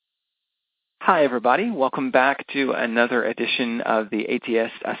Hi, everybody. Welcome back to another edition of the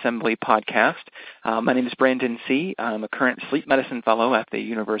ATS Assembly podcast. My name is Brandon C. I'm a current sleep medicine fellow at the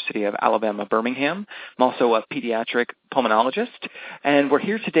University of Alabama, Birmingham. I'm also a pediatric pulmonologist, and we're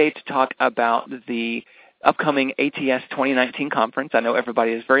here today to talk about the upcoming ATS 2019 conference. I know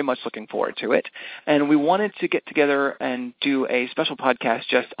everybody is very much looking forward to it, and we wanted to get together and do a special podcast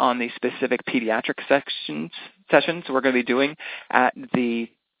just on the specific pediatric sessions we're going to be doing at the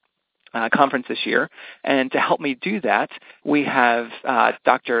conference this year. And to help me do that, we have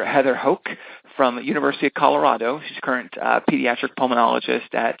Dr. Heather Hoke from University of Colorado. She's a current pediatric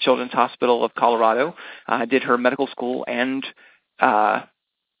pulmonologist at Children's Hospital of Colorado. Did her medical school and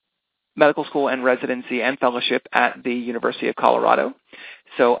residency and fellowship at the University of Colorado.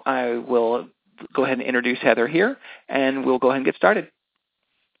 So I will go ahead and introduce Heather here, and we'll go ahead and get started.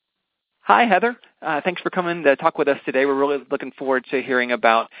 Hi, Heather. Thanks for coming to talk with us today. We're really looking forward to hearing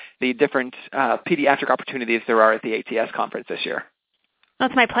about the different pediatric opportunities there are at the ATS conference this year. Well,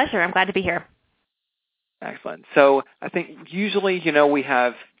 it's my pleasure. I'm glad to be here. Excellent. So I think usually, we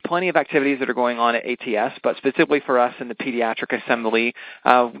have plenty of activities that are going on at ATS, but specifically for us in the Pediatric Assembly,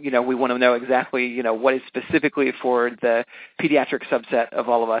 we want to know exactly, what is specifically for the pediatric subset of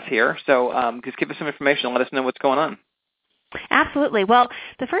all of us here. So just give us some information and let us know what's going on. Absolutely. Well,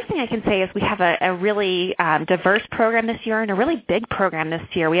 the first thing I can say is we have a really diverse program this year and a really big program this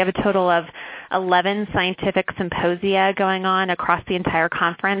year. We have a total of 11 scientific symposia going on across the entire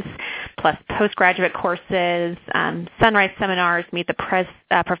conference, plus postgraduate courses, sunrise seminars, meet the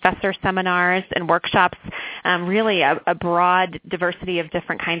professor seminars, and workshops, really a broad diversity of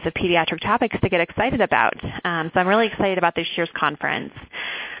different kinds of pediatric topics to get excited about. So I'm really excited about this year's conference.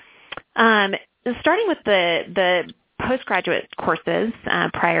 Starting with the postgraduate courses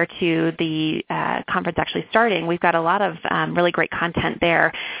prior to the conference actually starting, we've got a lot of really great content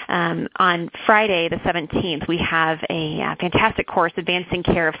there. On Friday, the 17th, we have a fantastic course, Advancing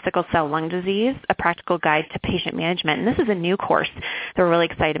Care of Sickle Cell Lung Disease, a Practical Guide to Patient Management. And this is a new course that we're really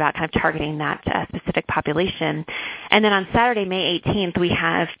excited about, kind of targeting that specific population. And then on Saturday, May 18th, we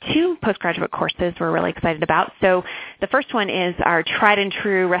have two postgraduate courses we're really excited about. So the first one is our tried and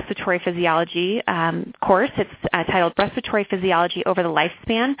true respiratory physiology course. It's titled Respiratory Physiology Over the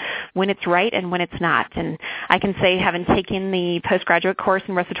Lifespan, When It's Right and When It's Not. And I can say, having taken the postgraduate course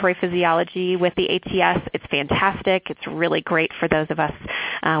in respiratory physiology with the ATS, it's fantastic. It's really great for those of us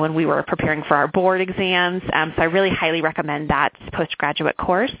when we were preparing for our board exams. So I really highly recommend that postgraduate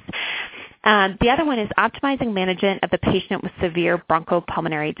course. The other one is Optimizing Management of the Patient with Severe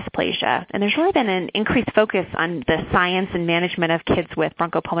Bronchopulmonary Dysplasia. And there's really been an increased focus on the science and management of kids with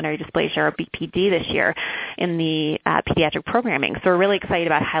bronchopulmonary dysplasia, or BPD, this year in the pediatric programming. So we're really excited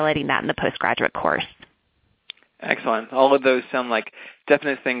about highlighting that in the postgraduate course. Excellent. All of those sound like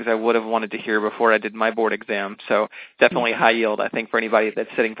definite things I would have wanted to hear before I did my board exam. So definitely high yield, I think, for anybody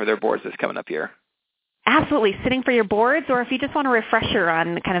that's sitting for their boards this coming up year. Absolutely. Sitting for your boards, or if you just want a refresher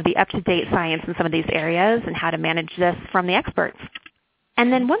on kind of the up-to-date science in some of these areas and how to manage this from the experts.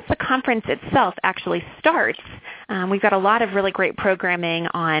 And then once the conference itself actually starts, we've got a lot of really great programming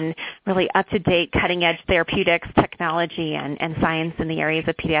on really up-to-date, cutting-edge therapeutics, technology, and science in the areas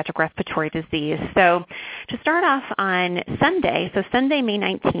of pediatric respiratory disease. So to start off on Sunday, so Sunday, May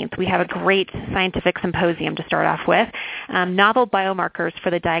 19th, we have a great scientific symposium to start off with, Novel Biomarkers for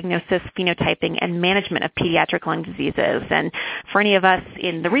the Diagnosis, Phenotyping, and Management of Pediatric Lung Diseases. And for any of us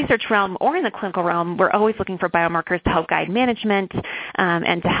in the research realm or in the clinical realm, we're always looking for biomarkers to help guide management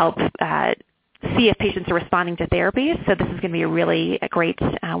and to help see if patients are responding to therapies. So this is going to be a great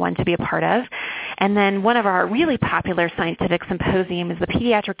one to be a part of. And then one of our really popular scientific symposium is the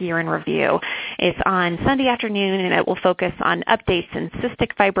Pediatric Year in Review. It's on Sunday afternoon, and it will focus on updates in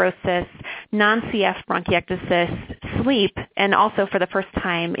cystic fibrosis, non-CF bronchiectasis, sleep, and also for the first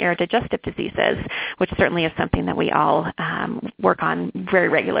time, airdigestive diseases, which certainly is something that we all work on very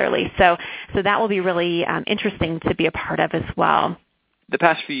regularly. So that will be really interesting to be a part of as well. The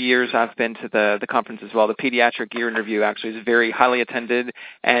past few years I've been to the conference as well. The Pediatric Year in Review actually is very highly attended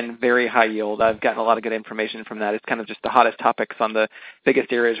and very high yield. I've gotten a lot of good information from that. It's kind of just the hottest topics on the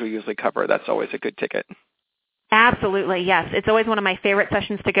biggest areas we usually cover. That's always a good ticket. Absolutely, yes. It's always one of my favorite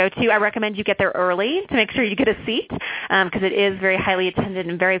sessions to go to. I recommend you get there early to make sure you get a seat because it is very highly attended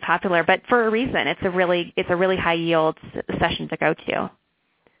and very popular, but for a reason. It's a really high yield session to go to.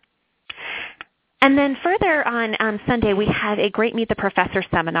 And then further on Sunday, we have a great Meet the Professor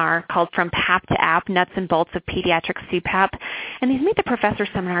seminar called From PAP to App, Nuts and Bolts of Pediatric CPAP. And these Meet the Professor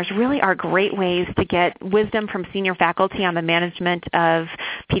seminars really are great ways to get wisdom from senior faculty on the management of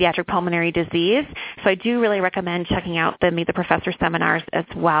pediatric pulmonary disease. So I do really recommend checking out the Meet the Professor seminars as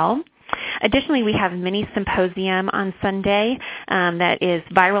well. Additionally, we have mini symposium on Sunday that is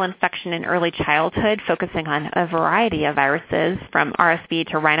viral infection in early childhood, focusing on a variety of viruses from RSV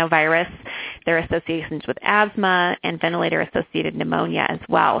to rhinovirus, their associations with asthma and ventilator-associated pneumonia as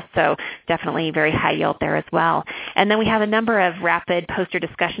well. So definitely very high yield there as well. And then we have a number of rapid poster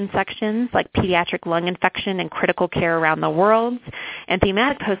discussion sections like pediatric lung infection and critical care around the world, and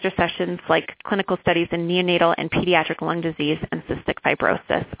thematic poster sessions like clinical studies in neonatal and pediatric lung disease and cystic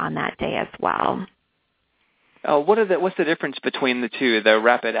fibrosis on that day as well. What's the difference between the two, the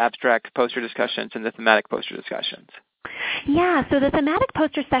rapid abstract poster discussions and the thematic poster discussions? Yeah, so the thematic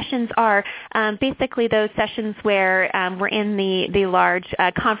poster sessions are basically those sessions where we're in the large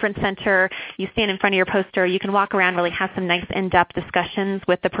conference center. You stand in front of your poster. You can walk around, really have some nice in-depth discussions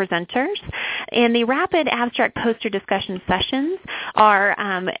with the presenters. And the rapid abstract poster discussion sessions are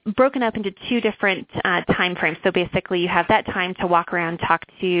broken up into two different time frames. So basically you have that time to walk around, talk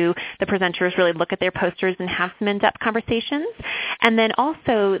to the presenters, really look at their posters and have some in-depth conversations. And then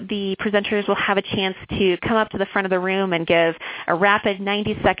also the presenters will have a chance to come up to the front of the room and give a rapid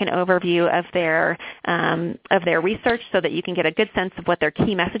 90-second overview of their research so that you can get a good sense of what their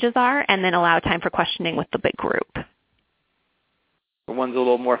key messages are, and then allow time for questioning with the big group. One's a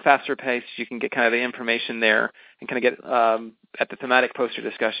little more faster paced. You can get kind of the information there and kind of get, at the thematic poster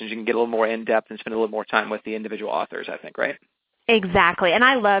discussions, you can get a little more in-depth and spend a little more time with the individual authors, I think, right? Exactly. And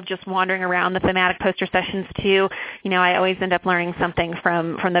I love just wandering around the thematic poster sessions too. You know, I always end up learning something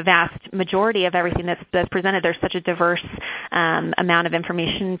from the vast majority of everything that's presented. There's such a diverse amount of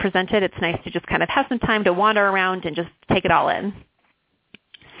information presented. It's nice to just kind of have some time to wander around and just take it all in.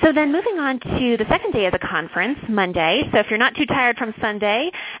 So then moving on to the second day of the conference, Monday. So if you're not too tired from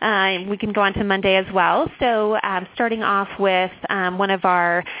Sunday, we can go on to Monday as well. So starting off with one of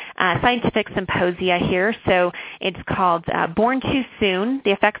our scientific symposia here. So it's called Born Too Soon,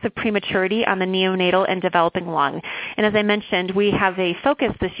 the Effects of Prematurity on the Neonatal and Developing Lung. And as I mentioned, we have a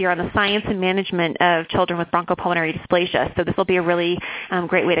focus this year on the science and management of children with bronchopulmonary dysplasia. So this will be a really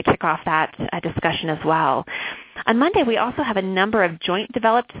great way to kick off that discussion as well. On Monday, we also have a number of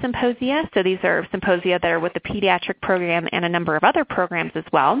joint-developed symposia. So these are symposia that are with the pediatric program and a number of other programs as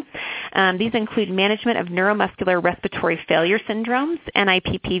well. These include management of neuromuscular respiratory failure syndromes,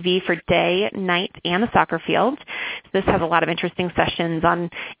 NIPPV for day, night, and the soccer field. So this has a lot of interesting sessions on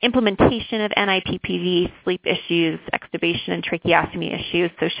implementation of NIPPV, sleep issues, extubation, and tracheostomy issues.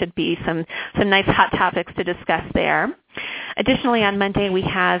 So should be some nice hot topics to discuss there. Additionally, on Monday, we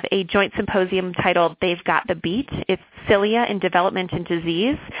have a joint symposium titled They've Got the Beat. It's cilia in development and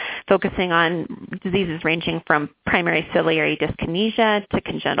disease, focusing on diseases ranging from primary ciliary dyskinesia to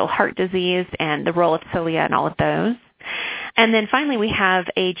congenital heart disease and the role of cilia in all of those. And then finally, we have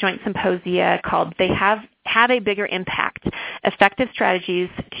a joint symposia called They Have a Bigger Impact, Effective Strategies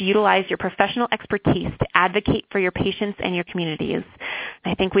to Utilize Your Professional Expertise to Advocate for Your Patients and Your Communities.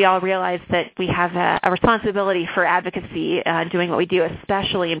 I think we all realize that we have a responsibility for advocacy doing what we do,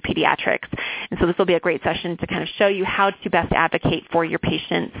 especially in pediatrics. And so this will be a great session to kind of show you how to best advocate for your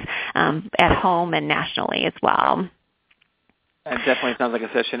patients at home and nationally as well. It definitely sounds like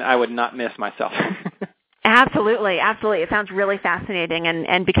a session I would not miss myself. Absolutely, absolutely. It sounds really fascinating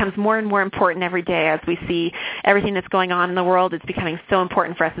and becomes more and more important every day as we see everything that's going on in the world. It's becoming so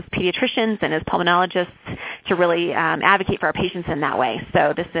important for us as pediatricians and as pulmonologists to really advocate for our patients in that way.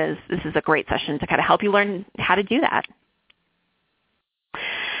 So this is a great session to kind of help you learn how to do that.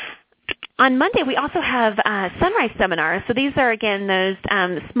 On Monday, we also have sunrise seminars. So these are, again, those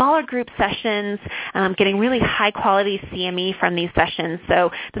smaller group sessions, getting really high-quality CME from these sessions. So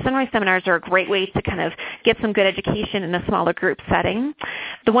the sunrise seminars are a great way to kind of get some good education in a smaller group setting.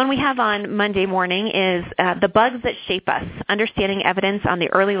 The one we have on Monday morning is The Bugs That Shape Us, Understanding Evidence on the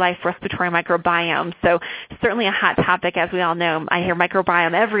Early Life Respiratory Microbiome. So certainly a hot topic, as we all know. I hear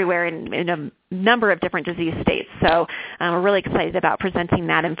microbiome everywhere in a number of different disease states. So we're really excited about presenting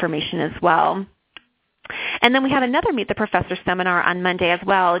that information as well. And then we have another Meet the Professor seminar on Monday as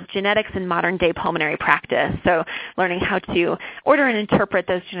well, Genetics in Modern Day Pulmonary Practice. So learning how to order and interpret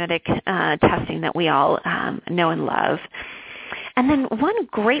those genetic testing that we all know and love. And then one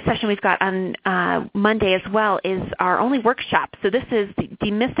great session we've got on Monday as well is our only workshop. So this is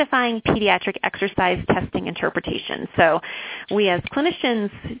Demystifying Pediatric Exercise Testing Interpretation. So we as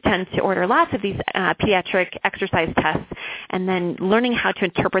clinicians tend to order lots of these pediatric exercise tests and then learning how to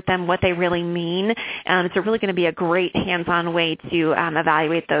interpret them, what they really mean. It's really going to be a great hands-on way to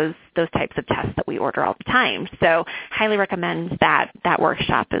evaluate those types of tests that we order all the time. So highly recommend that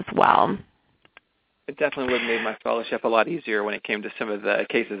workshop as well. It definitely would have made my fellowship a lot easier when it came to some of the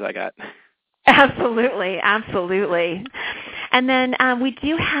cases I got. Absolutely, absolutely. And then we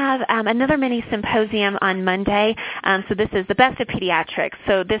do have another mini symposium on Monday. So this is the Best of Pediatrics.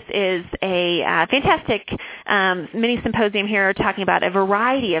 So this is a fantastic mini symposium here talking about a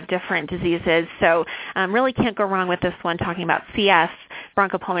variety of different diseases. So really can't go wrong with this one, talking about CF,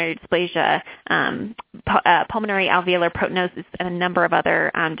 bronchopulmonary dysplasia, pulmonary alveolar proteinosis, and a number of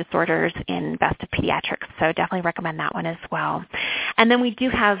other disorders in Best of Pediatrics. So definitely recommend that one as well. And then we do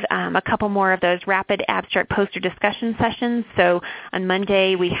have a couple more of those rapid abstract poster discussion sessions. So on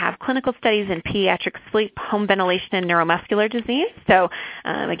Monday, we have clinical studies in pediatric sleep, home ventilation, and neuromuscular disease. So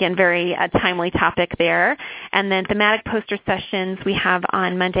again, very timely topic there. And then thematic poster sessions we have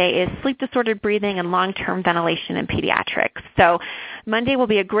on Monday is sleep-disordered breathing and long-term ventilation in pediatrics. So Monday will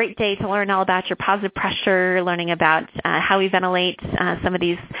be a great day to learn all about your positive pressure, learning about how we ventilate some of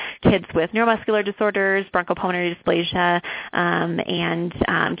these kids with neuromuscular disorders, bronchopulmonary dysplasia, and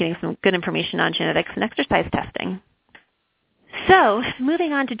getting some good information on genetics and exercise testing. So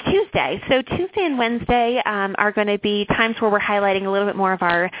moving on to Tuesday. So Tuesday and Wednesday are going to be times where we're highlighting a little bit more of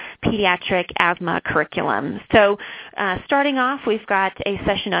our pediatric asthma curriculum. So starting off, we've got a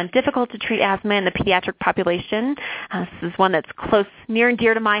session on difficult to treat asthma in the pediatric population. This is one that's close, near and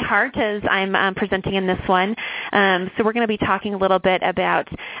dear to my heart as I'm presenting in this one. So we're going to be talking a little bit about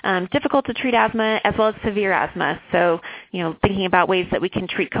difficult to treat asthma as well as severe asthma. So, thinking about ways that we can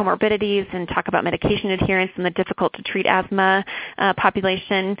treat comorbidities and talk about medication adherence in the difficult to treat asthma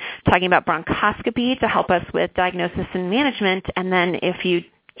population, talking about bronchoscopy to help us with diagnosis and management, and then if you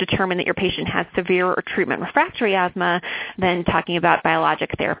determine that your patient has severe or treatment refractory asthma, then talking about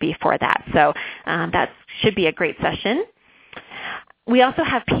biologic therapy for that. So that should be a great session. We also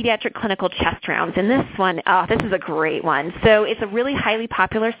have pediatric clinical chest rounds, and this one, this is a great one. So it's a really highly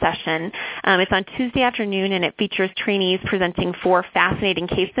popular session. It's on Tuesday afternoon, and it features trainees presenting 4 fascinating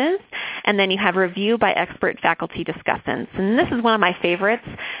cases, and then you have review by expert faculty discussants. And this is one of my favorites,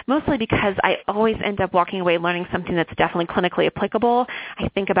 mostly because I always end up walking away learning something that's definitely clinically applicable. I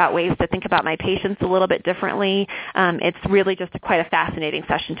think about ways to think about my patients a little bit differently. It's really just quite a fascinating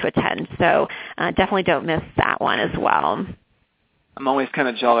session to attend, so definitely don't miss that one as well. I'm always kind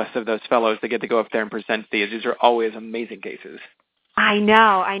of jealous of those fellows that get to go up there and present these. These are always amazing cases. I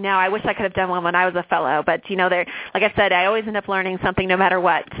know. I wish I could have done one when I was a fellow, but they're, like I said, I always end up learning something no matter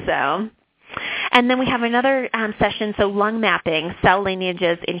what. So, and then we have another session, so lung mapping, cell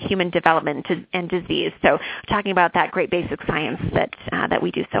lineages in human development and disease. So talking about that great basic science that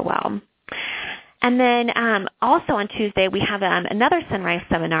we do so well. And then also on Tuesday, we have another Sunrise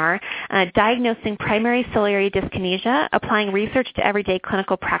seminar, Diagnosing Primary Ciliary Dyskinesia, Applying Research to Everyday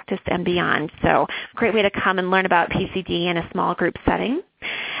Clinical Practice and Beyond. So great way to come and learn about PCD in a small group setting.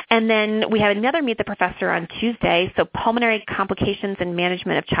 And then we have another Meet the Professor on Tuesday, so Pulmonary Complications and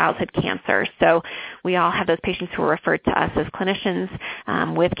Management of Childhood Cancer. So we all have those patients who are referred to us as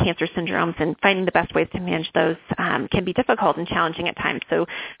clinicians with cancer syndromes, and finding the best ways to manage those can be difficult and challenging at times. So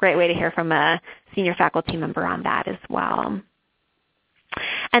great way to hear from a senior faculty member on that as well.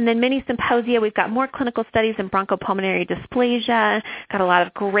 And then mini symposia, we've got more clinical studies in bronchopulmonary dysplasia, got a lot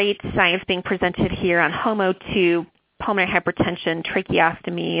of great science being presented here on HOMO2, pulmonary hypertension,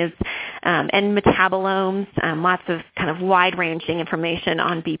 tracheostomies, and metabolomes, lots of kind of wide-ranging information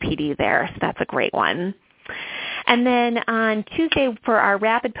on BPD there, so that's a great one. And then on Tuesday for our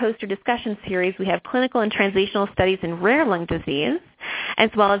rapid poster discussion series, we have clinical and translational studies in rare lung disease, as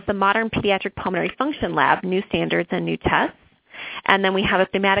well as the Modern Pediatric Pulmonary Function Lab, new standards and new tests. And then we have a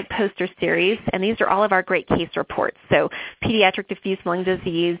thematic poster series, and these are all of our great case reports. So pediatric diffuse lung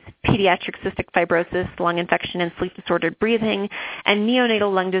disease, pediatric cystic fibrosis, lung infection and sleep-disordered breathing, and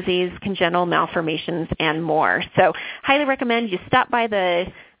neonatal lung disease, congenital malformations, and more. So highly recommend you stop by the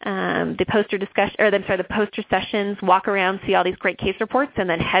poster discussion, the poster sessions, walk around, see all these great case reports, and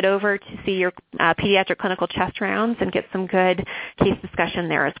then head over to see your pediatric clinical chest rounds and get some good case discussion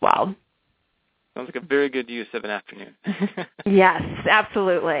there as well. Sounds like a very good use of an afternoon. Yes,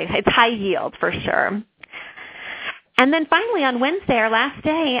 absolutely. It's high yield for sure. And then finally on Wednesday, our last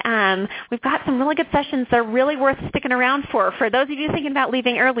day, we've got some really good sessions that are really worth sticking around for. For those of you thinking about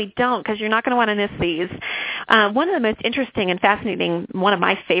leaving early, don't, because you're not going to want to miss these. One of the most interesting and fascinating, one of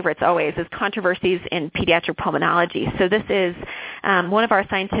my favorites always, is controversies in pediatric pulmonology. So this is one of our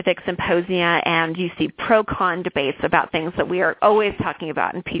scientific symposia, and you see pro-con debates about things that we are always talking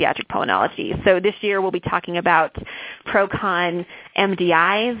about in pediatric pulmonology. So this year we'll be talking about pro-con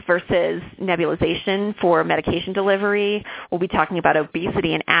MDIs versus nebulization for medication delivery. We'll be talking about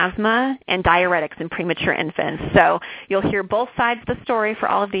obesity and asthma and diuretics in premature infants. So you'll hear both sides of the story for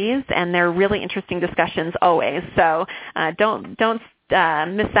all of these, and they're really interesting discussions always. So don't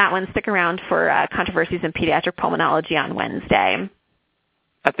miss that one, stick around for Controversies in Pediatric Pulmonology on Wednesday.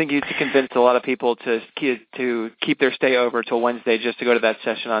 I think you convinced a lot of people to keep their stay over till Wednesday just to go to that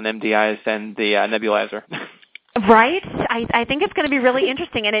session on MDIs and the nebulizer. Right? I think it's going to be really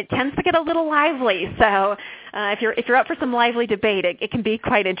interesting, and it tends to get a little lively. So if you're up for some lively debate, it can be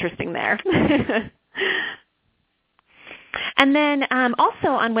quite interesting there. And then also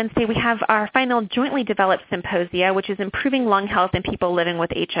on Wednesday, we have our final jointly developed symposia, which is improving lung health in people living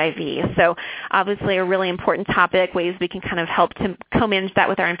with HIV. So obviously a really important topic, ways we can kind of help to co-manage that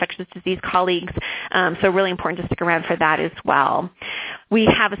with our infectious disease colleagues. So really important to stick around for that as well. We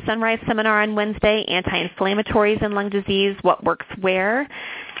have a Sunrise seminar on Wednesday, anti-inflammatories in lung disease, what works where.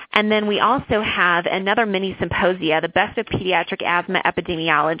 And then we also have another mini symposia, the Best of Pediatric Asthma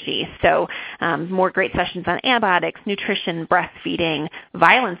Epidemiology. So more great sessions on antibiotics, nutrition, breastfeeding,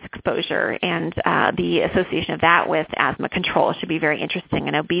 violence exposure, and the association of that with asthma control should be very interesting,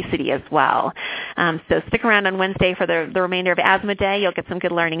 and obesity as well. So stick around on Wednesday for the remainder of Asthma Day. You'll get some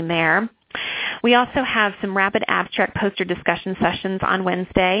good learning there. We also have some rapid abstract poster discussion sessions on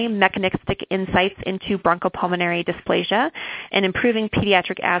Wednesday, mechanistic insights into bronchopulmonary dysplasia, and improving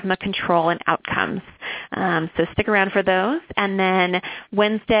pediatric asthma control and outcomes. So stick around for those. And then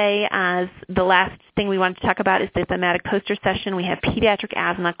Wednesday, as the last thing we want to talk about is the thematic poster session. We have pediatric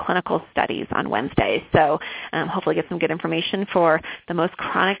asthma clinical studies on Wednesday. So hopefully get some good information for the most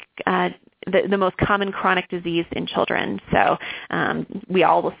chronic the most common chronic disease in children. So we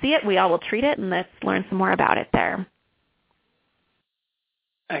all will see it, we all will treat it, and let's learn some more about it there.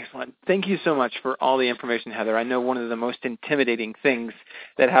 Excellent. Thank you so much for all the information, Heather. I know one of the most intimidating things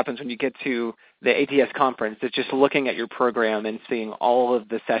that happens when you get to the ATS conference is just looking at your program and seeing all of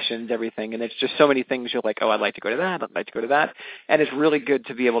the sessions, everything, and it's just so many things you're like, oh, I'd like to go to that, I'd like to go to that, and it's really good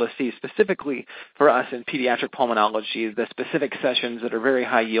to be able to see specifically for us in pediatric pulmonology the specific sessions that are very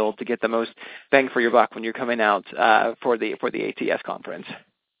high yield to get the most bang for your buck when you're coming out for the ATS conference.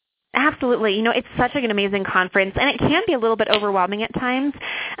 Absolutely. You know, it's such an amazing conference, and it can be a little bit overwhelming at times,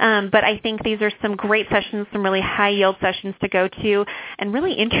 but I think these are some great sessions, some really high-yield sessions to go to, and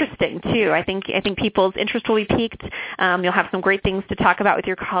really interesting, too. I think people's interest will be piqued. You'll have some great things to talk about with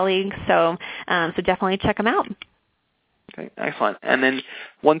your colleagues, so definitely check them out. Okay, excellent. And then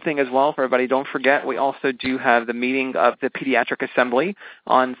one thing as well for everybody, don't forget, we also do have the meeting of the Pediatric Assembly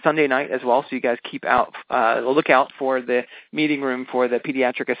on Sunday night as well, so you guys keep look out for the meeting room for the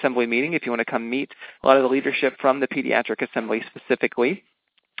Pediatric Assembly meeting if you want to come meet a lot of the leadership from the Pediatric Assembly specifically.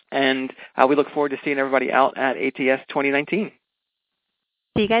 And we look forward to seeing everybody out at ATS 2019.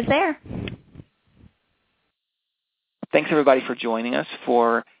 See you guys there. Thanks, everybody, for joining us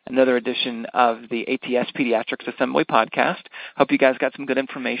for another edition of the ATS Pediatrics Assembly podcast. Hope you guys got some good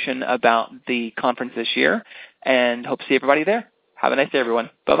information about the conference this year, and hope to see everybody there. Have a nice day, everyone.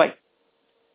 Bye-bye.